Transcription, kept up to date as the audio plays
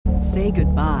Say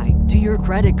goodbye to your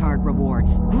credit card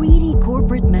rewards. Greedy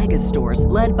corporate mega stores,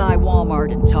 led by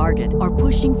Walmart and Target, are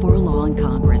pushing for a law in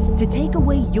Congress to take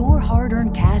away your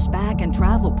hard-earned cash back and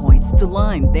travel points to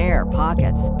line their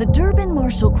pockets. The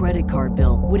Durbin-Marshall credit card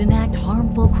bill would enact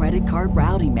harmful credit card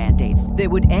routing mandates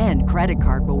that would end credit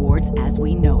card rewards as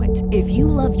we know it. If you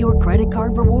love your credit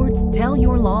card rewards, tell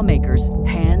your lawmakers,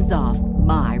 hands off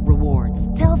my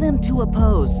rewards. Tell them to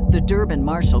oppose the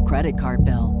Durbin-Marshall credit card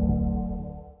bill.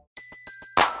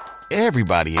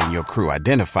 Everybody in your crew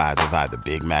identifies as either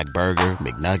Big Mac Burger,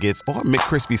 McNuggets, or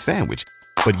McCrispy Sandwich.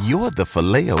 But you're the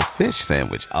Filet-O-Fish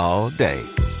Sandwich all day.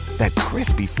 That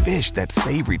crispy fish, that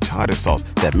savory tartar sauce,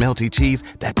 that melty cheese,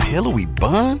 that pillowy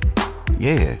bun.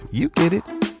 Yeah, you get it.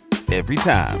 Every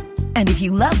time. And if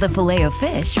you love the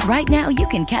Filet-O-Fish, right now you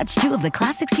can catch two of the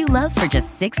classics you love for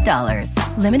just $6.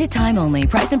 Limited time only.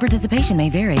 Price and participation may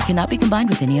vary. Cannot be combined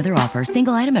with any other offer.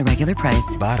 Single item at regular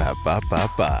price.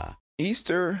 Ba-da-ba-ba-ba.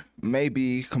 Easter may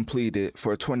be completed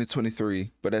for 2023,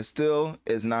 but it still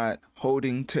is not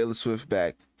holding Taylor Swift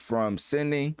back from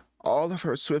sending all of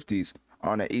her Swifties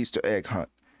on an Easter egg hunt.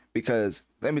 Because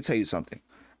let me tell you something.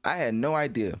 I had no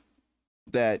idea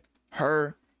that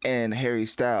her and Harry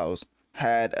Styles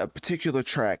had a particular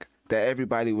track that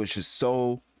everybody was just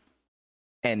so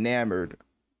enamored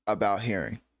about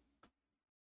hearing.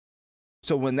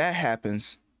 So when that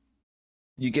happens,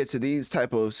 you get to these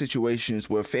type of situations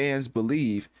where fans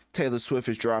believe Taylor Swift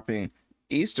is dropping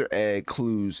Easter egg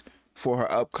clues for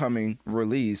her upcoming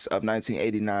release of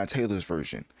 1989 Taylor's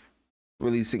version,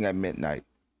 releasing at midnight.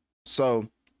 So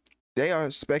they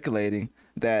are speculating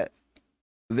that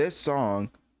this song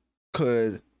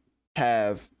could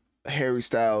have Harry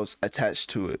Styles attached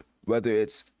to it, whether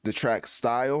it's the track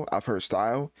Style. I've heard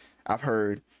Style. I've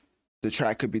heard the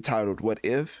track could be titled What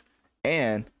If,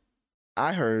 and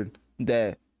I heard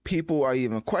that people are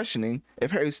even questioning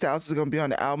if Harry Styles is going to be on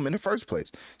the album in the first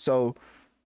place. So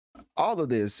all of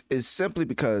this is simply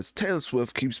because Taylor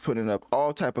Swift keeps putting up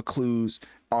all type of clues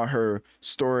on her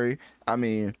story. I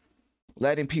mean,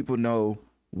 letting people know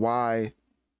why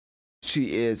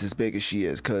she is as big as she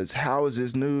is. Because how is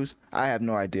this news? I have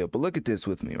no idea. But look at this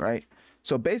with me, right?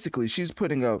 So basically, she's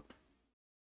putting up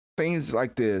things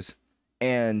like this,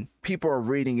 and people are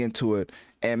reading into it,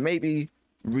 and maybe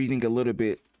reading a little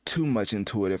bit too much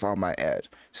into it, if I might add.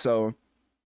 So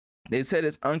they said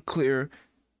it's unclear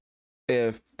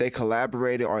if they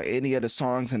collaborated on any of the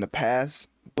songs in the past,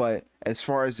 but as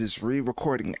far as this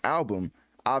re-recording album,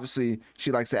 obviously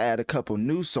she likes to add a couple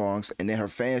new songs, and then her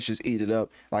fans just eat it up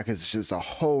like it's just a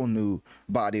whole new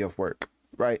body of work,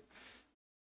 right?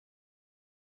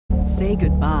 Say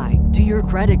goodbye to your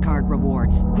credit card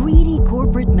rewards. Greedy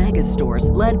corporate mega stores,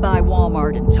 led by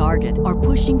Walmart and Target, are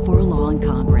pushing for a law in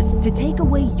Congress to take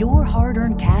away your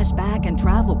hard-earned cash back and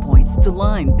travel points to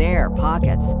line their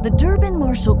pockets. The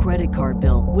Durbin-Marshall credit card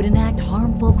bill would enact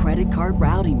harmful credit card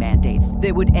routing mandates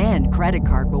that would end credit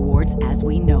card rewards as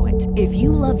we know it. If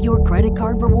you love your credit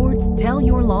card rewards, tell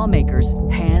your lawmakers,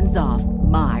 hands off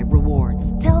my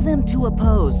rewards. Tell them to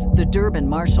oppose the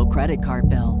Durbin-Marshall credit card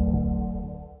bill.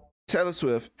 Taylor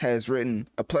Swift has written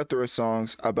a plethora of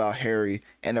songs about Harry,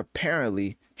 and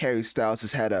apparently Harry Styles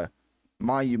has had a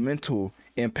monumental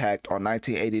impact on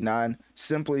 1989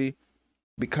 simply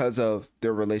because of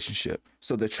their relationship.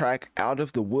 So the track Out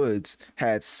of the Woods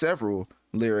had several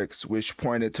lyrics which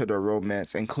pointed to their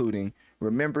romance, including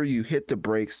 "Remember you hit the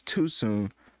brakes too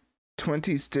soon,"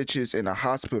 20 stitches in a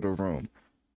hospital room.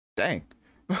 Dang.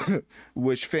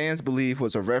 Which fans believe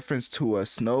was a reference to a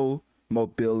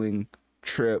snowmobiling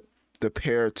trip the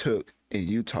pair took in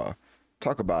Utah.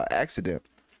 Talk about accident.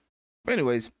 But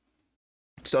anyways,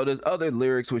 so there's other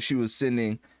lyrics which she was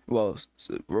sending, well,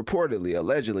 reportedly,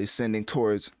 allegedly sending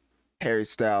towards Harry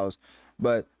Styles.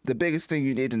 But the biggest thing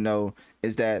you need to know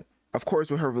is that, of course,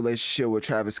 with her relationship with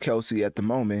Travis Kelce at the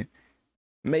moment,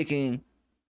 making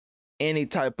any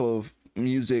type of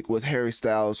music with Harry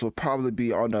Styles will probably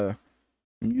be on a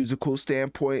musical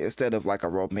standpoint instead of like a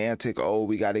romantic, oh,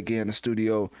 we got to get in the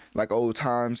studio like old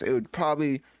times. It would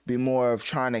probably be more of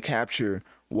trying to capture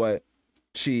what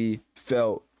she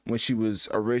felt when she was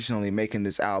originally making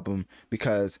this album,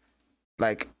 because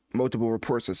like multiple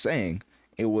reports are saying,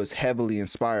 it was heavily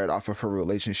inspired off of her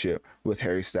relationship with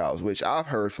Harry Styles, which I've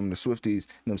heard from the Swifties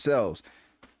themselves.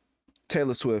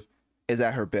 Taylor Swift is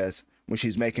at her best when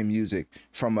she's making music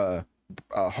from a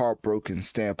heartbroken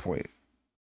standpoint,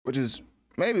 which is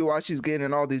maybe why she's getting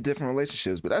in all these different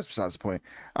relationships, but that's besides the point.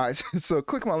 All right, so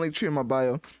click my link tree in my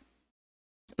bio.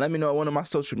 Let me know on one of my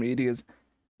social medias.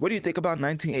 What do you think about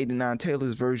 1989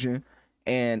 Taylor's version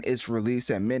and its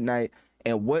release at midnight?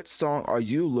 And what song are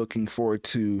you looking forward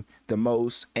to the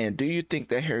most? And do you think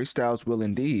that Harry Styles will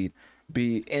indeed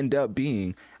end up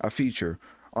being a feature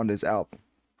on this album?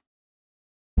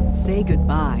 Say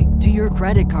goodbye to your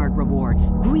credit card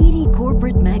rewards. Greedy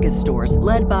corporate mega stores,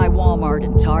 led by Walmart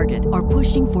and Target, are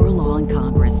pushing for a law in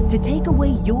Congress to take away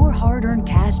your hard-earned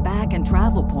cash back and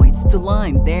travel points to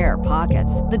line their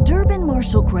pockets. The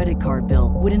Durbin-Marshall credit card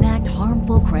bill would enact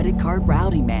harmful credit card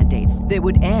routing mandates that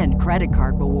would end credit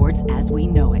card rewards as we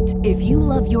know it. If you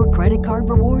love your credit card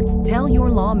rewards, tell your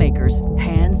lawmakers,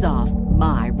 hands off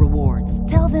my rewards.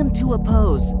 Tell them to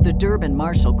oppose the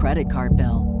Durbin-Marshall credit card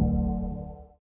bill.